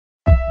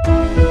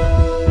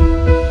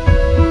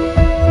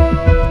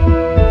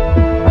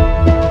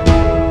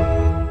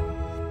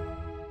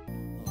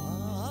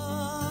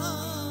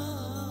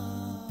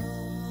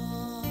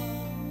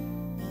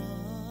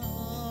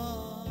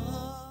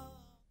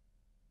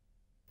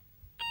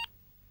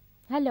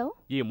Hello.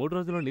 ఈ 3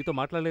 రోజుల్లో నీతో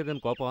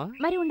మాట్లాడలేదని కోపమా?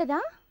 మరి ఉండదా?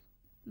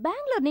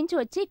 బెంగళూరు నుంచి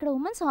వచ్చి ఇక్కడ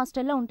ఉమెన్స్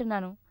హాస్టల్లో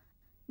ఉంటున్నాను.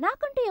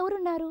 నాకంటూ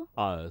ఎవరున్నారు?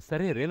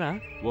 సరే రేనా,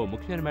 ఓ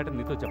ముఖ్యమైన మ్యాటర్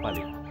నీతో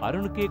చెప్పాలి.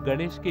 అరుణ్కి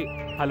గణేష్కి.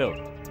 హలో,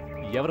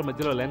 ఎవరి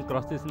మధ్యలో లైన్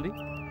క్రాస్ చేసింది?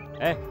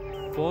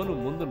 ఫోను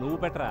ముందు నువ్వు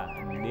పెట్టరా,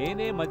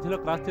 నేనే మధ్యలో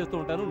క్రాస్ చేస్తూ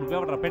ఉంటాను.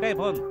 నువ్వెవడరా, పెట్టాయి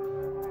ఫోన్.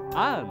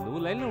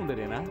 నువ్వు లైన్లో ఉండు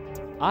రేనా.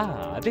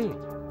 అదే,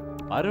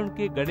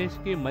 అరుణ్కి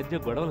గణేష్కి మధ్య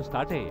గొడవలు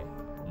స్టార్ట్ అయ్యాయి.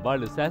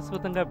 వాళ్ళు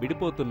శాశ్వతంగా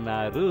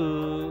విడిపోతున్నారు.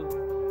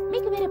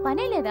 మీకు వేరే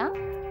పనే లేదా?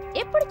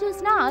 ఎప్పుడు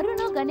చూసినా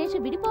అరుణ్ గణేష్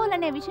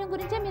విడిపోవాలనే విషయం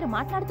గురించే మీరు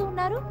మాట్లాడుతూ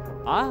ఉన్నారు.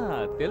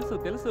 తెలుసు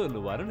తెలుసు,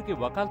 నువ్వు అరుణ్కి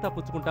వకాల్తా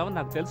పుచ్చుకుంటావని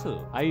నాకు తెలుసు.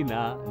 అయినా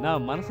నా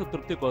మనసు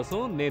తృప్తి కోసం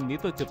నేను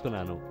నీతో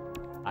చెప్తున్నాను.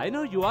 I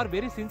know you are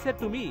very sincere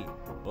to me.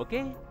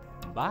 Okay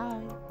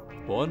bye.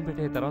 Phone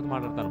పెట్టే తర్వాత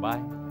మాట్లాడతాను.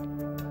 బాయ్.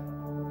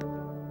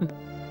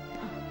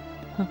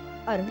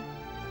 అరుణ్,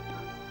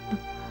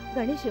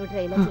 గణేష్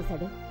ఏమిట్రా ఇలా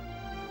చేశాడు?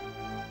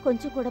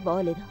 కొంచెం కూడా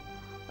బాగోలేదు.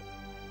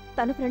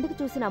 తన ఫ్రెండ్కి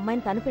చూసిన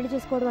అమ్మాయిని తను పెళ్లి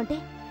చేసుకోవడం అంటే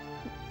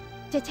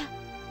చచ్చా.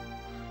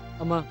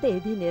 అమ్మా,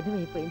 తేదీ నిర్ణయం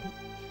అయిపోయింది.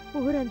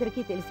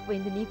 ఊరందరికీ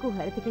తెలిసిపోయింది నీకు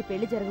హరితకి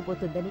పెళ్లి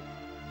జరగబోతుందని.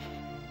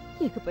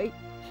 ఇకపై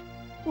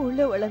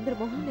ఊళ్ళో వాళ్ళందరి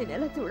మొహం నేను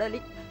ఎలా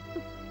చూడాలి?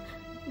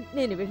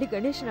 నేను వెళ్ళి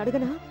గణేష్ని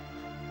అడగనా?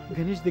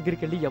 గణేష్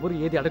దగ్గరికి వెళ్ళి ఎవరు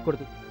ఏది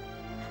అడగకూడదు.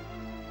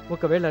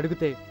 ఒకవేళ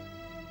అడిగితే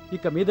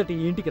ఇక మీదటి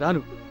ఈ ఇంటికి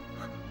రాను.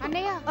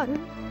 అన్నయ్య.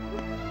 అరుణ్,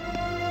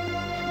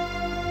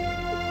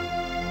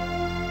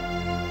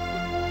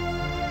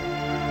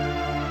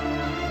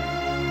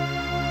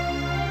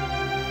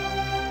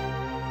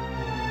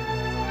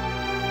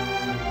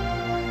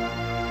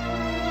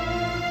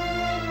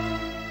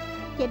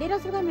 ఎన్ని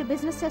రోజులుగా మీరు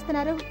బిజినెస్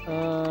చేస్తున్నారు?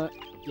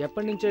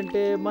 ఎప్పటి నుంచి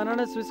అంటే మా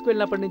నాన్న స్విస్కి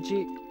వెళ్ళినప్పటి నుంచి.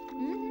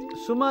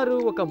 సుమారు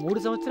ఒక 3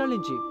 సంవత్సరాల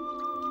నుంచి.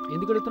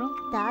 ఎందుకు అడుగుతున్నావు?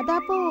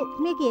 దాదాపు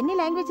మీకు ఎన్ని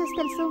లాంగ్వేజెస్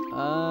తెలుసు?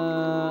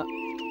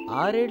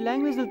 6-7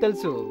 లాంగ్వేజ్లు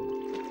తెలుసు.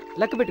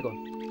 లెక్క పెట్టుకో.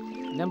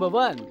 నెంబర్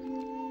 1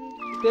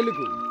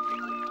 తెలుగు,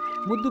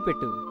 ముద్దు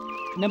పెట్టు.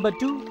 Number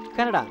 2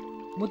 Kannada,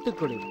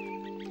 ముత్తుకుడు.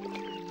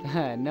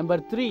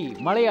 Number 3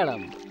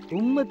 Malayalam,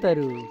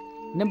 ఉమ్మతరు.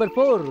 Number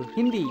 4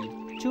 Hindi,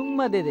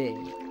 చుమ్మదేదే.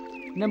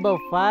 Number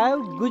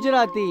 5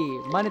 Gujarati,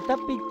 మన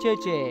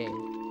తప్పిచ్చేచే.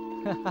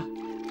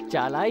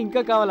 చాలా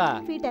ఇంకా కావాలా?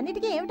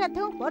 వీటన్నిటికీ ఏమిటి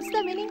అర్థం? What's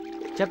the meaning?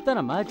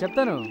 చెప్తానమ్మా,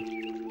 చెప్తాను.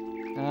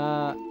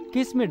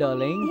 Kiss me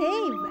darling. హే,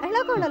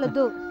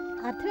 వెళ్ళకూడదు.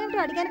 అర్థం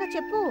ఏమిటో అడిగానుగా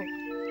చెప్పు.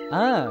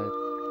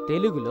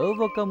 తెలుగులో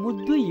ఒక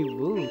ముద్దు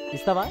ఇవ్వు.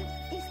 ఇస్తావా?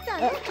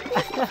 ఇస్తాను.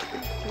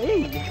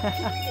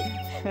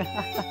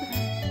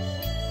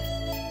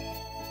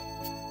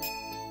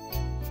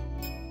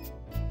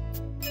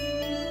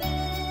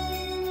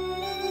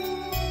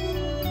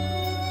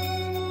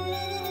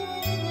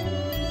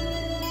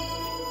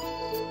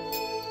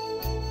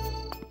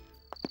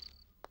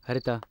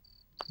 హరిత,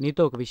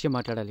 నీతో ఒక విషయం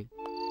మాట్లాడాలి.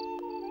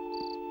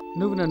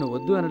 నువ్వు నన్ను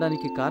వద్దు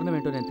అనడానికి కారణం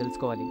ఏంటో నేను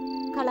తెలుసుకోవాలి.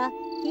 కళ,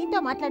 ఈతో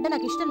మాట్లాడడం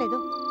నాకు ఇష్టం లేదు.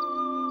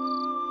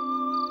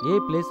 ఏ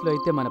ప్లేస్లో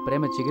అయితే మన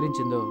ప్రేమ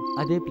చిగురించిందో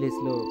అదే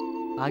ప్లేస్లో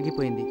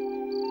ఆగిపోయింది.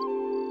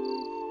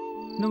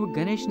 నువ్వు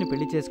గణేష్ని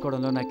పెళ్లి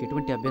చేసుకోవడంలో నాకు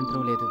ఎటువంటి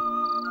అభ్యంతరం లేదు.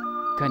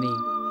 కానీ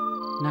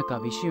నాకు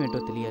ఆ విషయం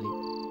ఏంటో తెలియాలి.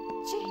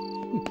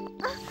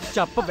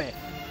 చెప్పవే.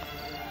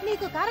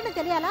 నీకు కారణం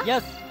తెలియాలా?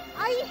 yes.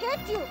 I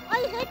hate you.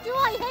 I hate you.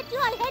 I hate you.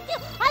 I hate you.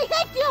 I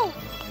hate you.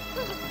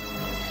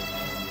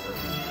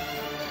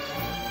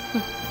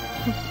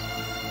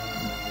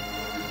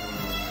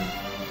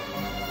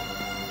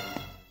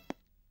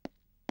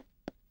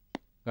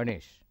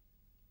 Ganesh,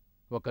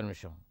 ఒక్క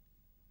నిమిషం.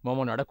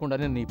 మమ్మల్ని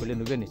అడగకుండానే నీ పెళ్లి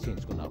నువ్వే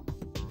నిశ్చయించుకున్నావు.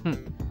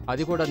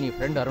 అది కూడా నీ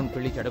ఫ్రెండ్ అరుణ్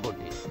పెళ్లి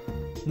చెడగొట్టి.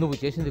 నువ్వు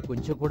చేసింది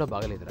కొంచెం కూడా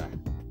బాగలేదురా.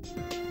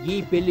 ఈ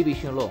పెళ్లి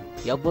విషయంలో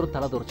ఎవ్వరూ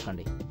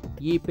తలదూర్చకండి.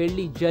 ఈ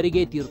పెళ్లి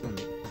జరిగే తీరుతుంది.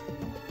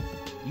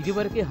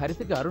 ఇదివరకే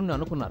హరితకి అరుణ్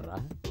అనుకున్నారా?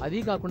 అదీ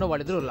కాకుండా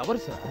వాళ్ళిద్దరూ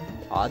లవర్సా?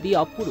 అది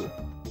అప్పుడు.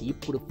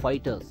 ఇప్పుడు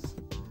ఫైటర్స్.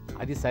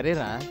 అది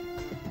సరేరా,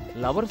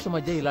 లవర్స్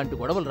మధ్య ఇలాంటి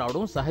గొడవలు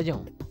రావడం సహజం.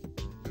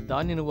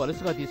 దాన్ని నువ్వు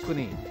అలుసుగా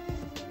తీసుకుని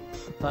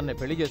తన్ను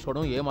పెళ్లి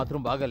చేసుకోవడం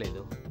ఏమాత్రం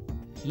బాగాలేదు.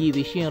 ఈ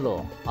విషయంలో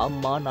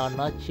అమ్మ,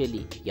 నాన్న,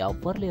 చెల్లి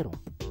ఎవ్వరు లేరు.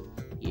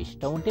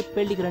 ఇష్టం ఉంటే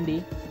పెళ్లికి రండి,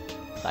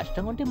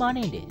 కష్టం ఉంటే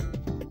మానేయండి.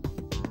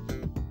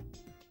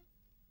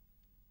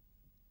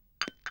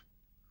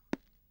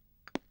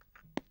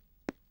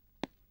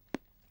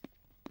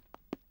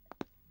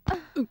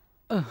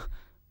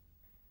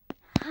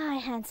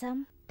 Hi handsome.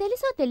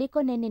 తెలుసో తెలియకో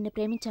నేను నిన్ను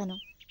ప్రేమించాను.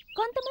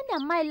 కొంతమంది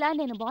అమ్మాయిల్లా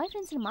నేను బాయ్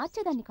ఫ్రెండ్స్ని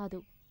మార్చేదాన్ని కాదు.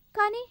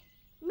 కానీ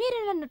మీరు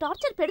నన్ను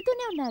టార్చర్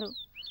పెడుతూనే ఉన్నారు.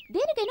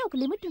 దేనికైనా ఒక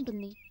లిమిట్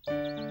ఉంటుంది.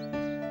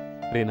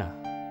 రీనా,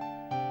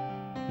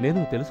 నేను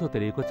తెలుసో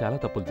తెలియకో చాలా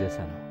తప్పులు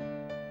చేశాను.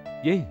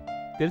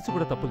 తెలిసి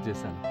కూడా తప్పులు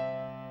చేశాను.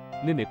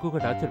 నేను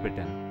ఎక్కువగా టార్చర్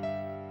పెట్టాను.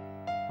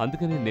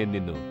 అందుకని నేను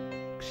నిన్ను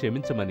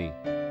క్షమించమని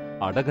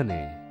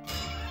అడగనే.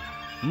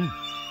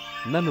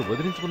 నన్ను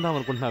వదిలించుకుందాం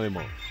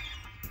అనుకుంటున్నావేమో.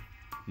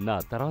 నా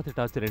తర్వాతి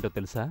టార్చర్ ఏంటో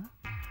తెలుసా?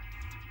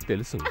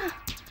 తెలుసు.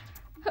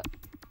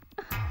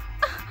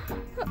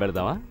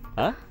 పెడదామా?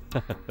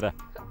 రా.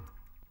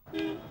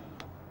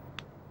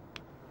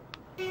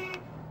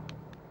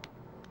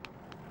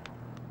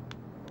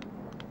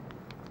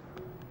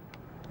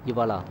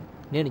 ఇవాళ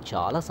నేను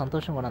చాలా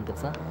సంతోషంగా ఉన్నాను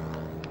తెలుసా.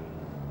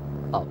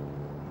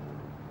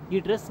 ఈ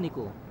డ్రెస్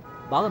నీకు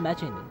బాగా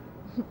మ్యాచ్ అయింది.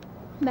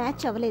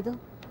 మ్యాచ్ అవ్వలేదు.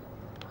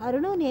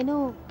 అరుణు నేను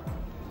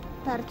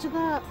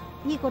తరచుగా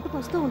ఈ కొట్టుకు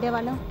వస్తూ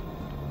ఉండేవాళ్ళం.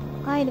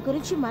 ఆయన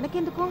గురించి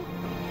మనకెందుకు?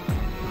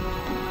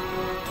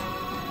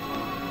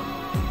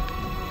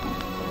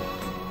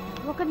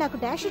 ఒకడు నాకు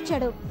డాష్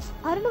ఇచ్చాడు.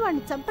 అరుణు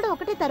వాడిని చంపడం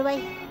ఒకటే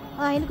తరువాయి.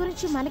 ఆయన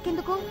గురించి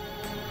మనకెందుకు?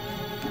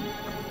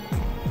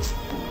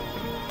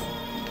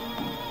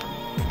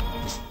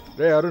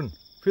 రే అరుణ్,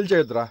 ఫీల్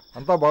చేయొద్దురా,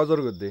 అంతా బాగా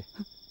జరుగుద్ది.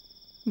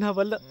 నా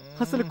వల్ల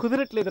అసలు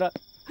కుదరట్లేదురా.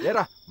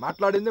 ఏరా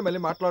మాట్లాడింది మళ్ళీ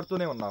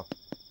మాట్లాడుతూనే ఉన్నావు.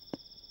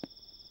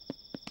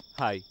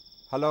 Hi,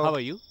 hello, how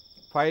are you?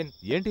 Fine.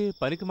 ఏంటి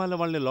పనికి మళ్ళీ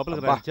వాళ్ళని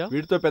లోపలికి అబ్బా, రానిచ్చా?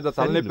 వీడితో పెద్ద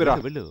తలనొప్పిరా.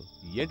 వెళ్ళు.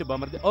 ఏంటి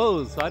బామర్ది? ఓ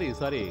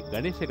సారీ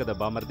గణేషే కదా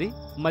బామర్ది,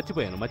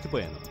 మర్చిపోయాను.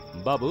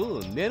 బాబు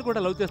నేను కూడా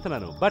లవ్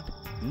చేస్తున్నాను, బట్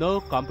నో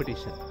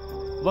కాంపిటీషన్.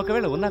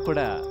 ఒకవేళ ఉన్నా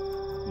కూడా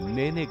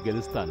నేనే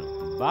గెలుస్తాను.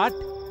 బట్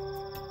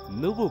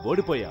నువ్వు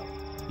ఓడిపోయావు.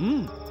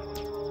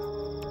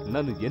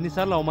 నన్ను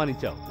ఎన్నిసార్లు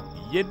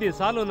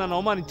నన్ను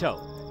అవమానించావు?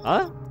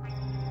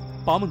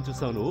 పాముని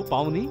చూసావు నువ్వు?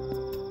 పాముని,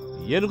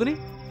 ఏనుగుని?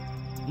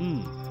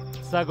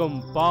 సగం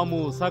పాము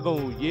సగం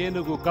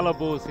ఏనుగు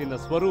కలబోసిన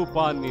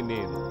స్వరూపాన్ని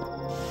నేను.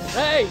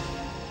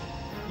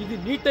 ఇది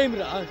నీ టైం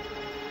రా,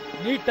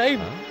 నీ టైం.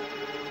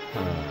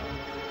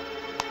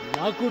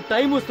 నాకు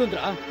టైం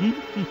వస్తుందిరా.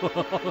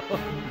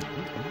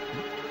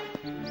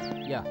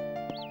 Yeah,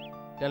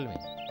 tell me.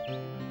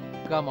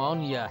 Come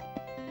on, yeah,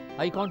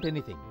 I can't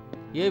anything.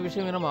 ఏ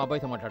విషయమైనా మా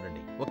అబ్బాయితో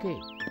మాట్లాడండి. Okay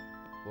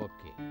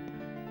okay.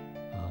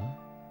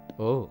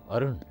 ఓ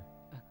అరుణ్,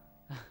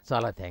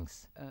 చాలా థ్యాంక్స్.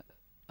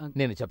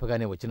 నేను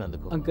చెప్పగానే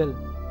వచ్చినందుకు. అంకుల్,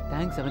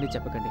 థ్యాంక్స్ అవన్నీ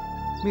చెప్పకండి.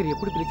 మీరు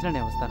ఎప్పుడు పిలిచినా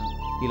నేను వస్తాను.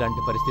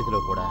 ఇలాంటి పరిస్థితిలో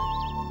కూడా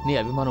నీ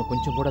అభిమానం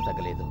కొంచెం కూడా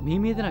తగ్గలేదు. మీ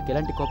మీద నాకు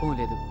ఎలాంటి కోపం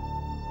లేదు.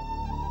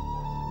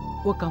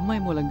 ఒక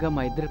అమ్మాయి మూలంగా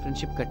మా ఇద్దరి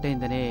ఫ్రెండ్షిప్ కట్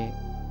అయిందనే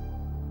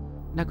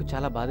నాకు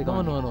చాలా బాధగా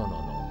ఉంది. నో,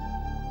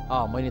 ఆ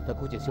అమ్మాయిని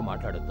తక్కువ చేసి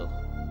మాట్లాడొద్దు.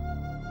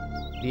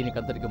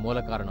 దీనికంతటికి మూల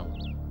కారణం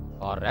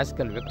ఆ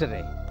రాస్కల్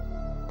విక్టరే.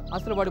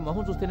 అసలు వాడి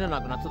మొహం చూస్తేనే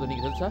నాకు నచ్చదు.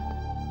 నీకు తెలుసా,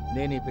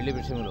 నేను ఈ పెళ్లి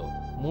విషయంలో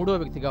మూడో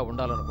వ్యక్తిగా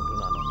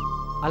ఉండాలనుకుంటున్నాను.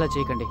 అలా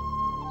చేయకండి.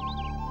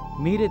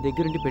 మీరే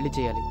దగ్గరుండి పెళ్లి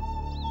చేయాలి.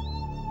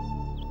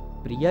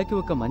 ప్రియాకి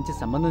ఒక మంచి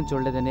సంబంధం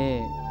చూడలేదనే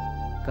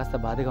కాస్త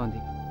బాధగా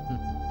ఉంది.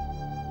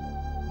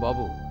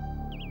 బాబు,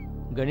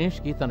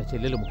 గణేష్కి తన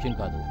చెల్లెలు ముఖ్యం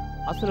కాదు.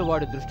 అసలు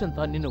వాడి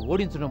దృష్టంతా నిన్ను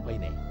ఓడించడం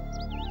పైనే.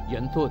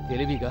 ఎంతో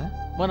తెలివిగా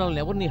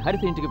మనల్ని ఎవరిని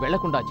హరిత ఇంటికి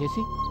వెళ్లకుండా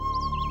చేసి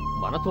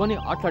మనతోనే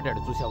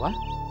ఆట్లాడాడు, చూసావా?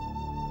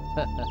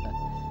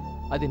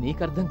 అది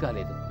నీకర్థం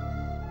కాలేదు,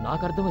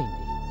 నాకర్థమైంది.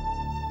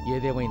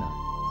 ఏదేమైనా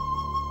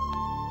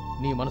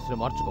నీ మనసుని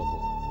మార్చుకోకు.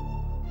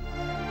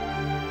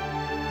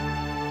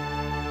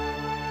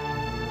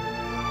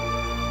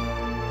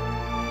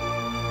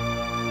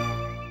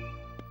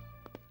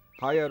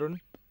 హాయ్ అరుణ్.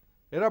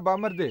 ఏరా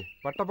బామర్ది,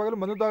 పట్టపగలు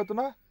మందు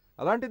తాగుతున్నా,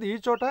 అలాంటిది ఈ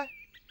చోట?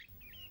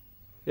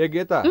 ఏ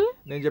గీత,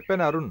 నేను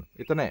చెప్పాను అరుణ్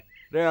ఇతనే.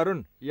 రే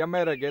అరుణ్, ఈ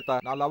అమ్మాయి రా గీత,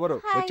 నా లవరు.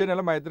 వచ్చే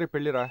నెల మా ఇద్దరికి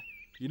పెళ్లిరా.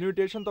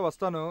 ఇన్విటేషన్ తో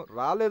వస్తాను,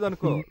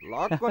 రాలేదనుకో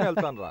లాక్కొని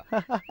వెళ్తాను రా.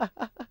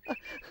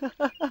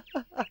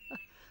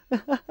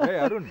 ఏ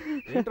అరుణ్,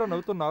 ఏంట్రా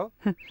నవ్వుతున్నావు?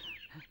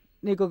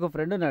 నీకొక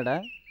ఫ్రెండ్ ఉన్నాడా?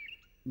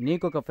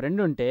 నీకొక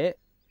ఫ్రెండ్ ఉంటే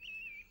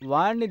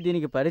వాణ్ణి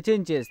దీనికి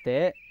పరిచయం చేస్తే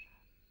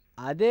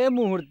అదే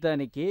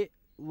ముహూర్తానికి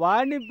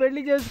వాడిని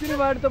పెళ్లి చేసుకుని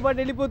వాడితో పాటు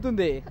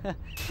వెళ్ళిపోతుంది.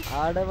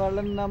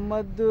 ఆడవాళ్ళని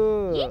నమ్మద్దు.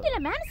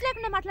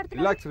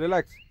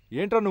 రిలాక్స్.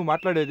 ఏంట్రా నువ్వు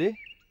మాట్లాడేది?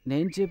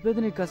 నేను చెప్పేది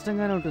నీకు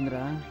కష్టంగానే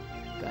ఉంటుందిరా,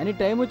 కానీ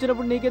టైం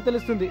వచ్చినప్పుడు నీకే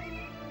తెలుస్తుంది.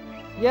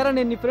 యారా,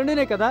 నేను నీ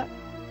ఫ్రెండ్నే కదా?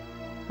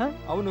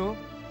 అవును.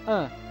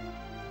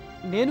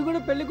 నేను కూడా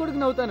పెళ్లి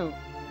కొడుకుని అవుతాను.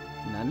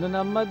 నన్ను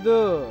నమ్మద్దు.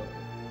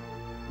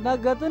 నా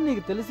గతం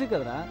నీకు తెలుసు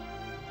కదరా.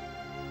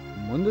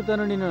 ముందు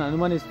తను నిన్ను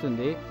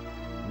అనుమానిస్తుంది,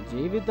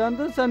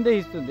 జీవితాంతం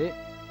సందేహిస్తుంది,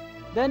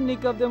 దాన్ని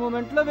నీకు ఆఫ్ ద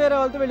మూమెంట్లో వేరే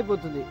వాళ్ళతో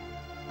వెళ్ళిపోతుంది.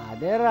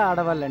 అదేరా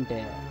ఆడవాళ్ళంటే.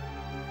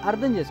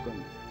 అర్థం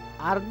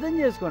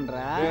చేసుకోండి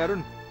రా.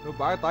 అరుణ్, నువ్వు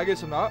బాగా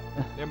తాగేస్తున్నావు,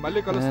 నేను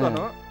మళ్ళీ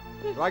కలుస్తాను.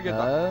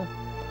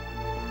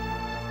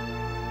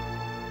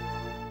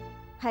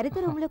 హరిత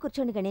రూమ్ లో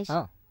కూర్చోండి గణేష్.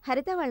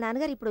 హరిత వాళ్ళ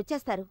నాన్నగారు ఇప్పుడు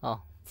వచ్చేస్తారు.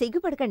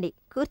 సిగ్గుపడకండి,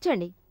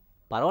 కూర్చోండి.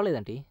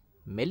 పర్వాలేదంటీ,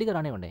 మెల్లిగా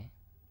రానివ్వండి.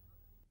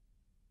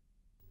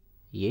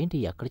 ఏంటి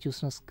ఎక్కడ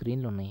చూసినా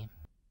స్క్రీన్లు ఉన్నాయి?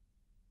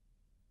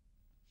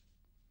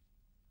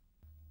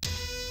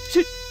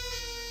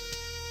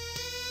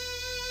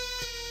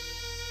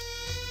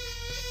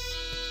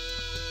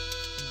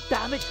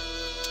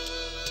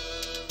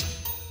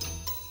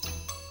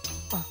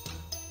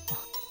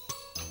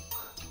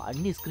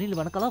 అన్ని స్క్రీన్లు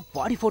వెనకాల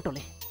వాడి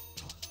ఫోటోలే.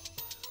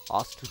 ఆ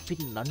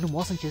స్ట్రిప్ని నన్ను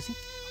మోసం చేసి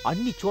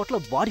అన్ని చోట్ల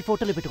వాడి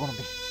ఫోటోలే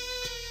పెట్టుకుని.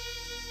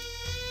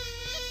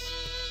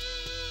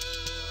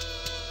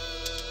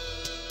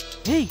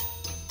 ఏయ్,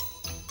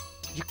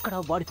 ఇక్కడ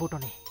వాడి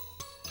ఫోటోనే,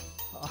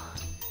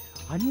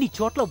 అన్ని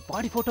చోట్ల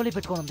వాడి ఫోటోలే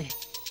పెట్టుకోనుంది.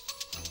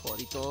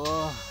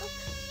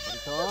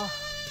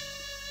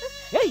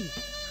 ఏయ్,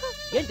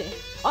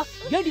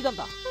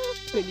 ఏంటిదంతా?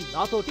 పెళ్లి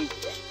నాతోటి,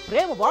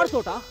 ప్రేమ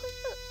వాడితోట?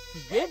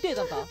 ఏంటి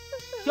ఇదంతా?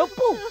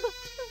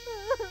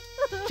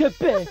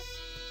 చెప్పే.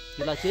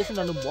 ఇలా చేసి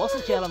నన్ను మోసం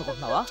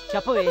చేయాలనుకుంటున్నావా?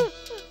 చెప్పవే,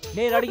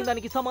 నేను అడిగిన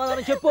దానికి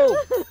సమాధానం చెప్పు.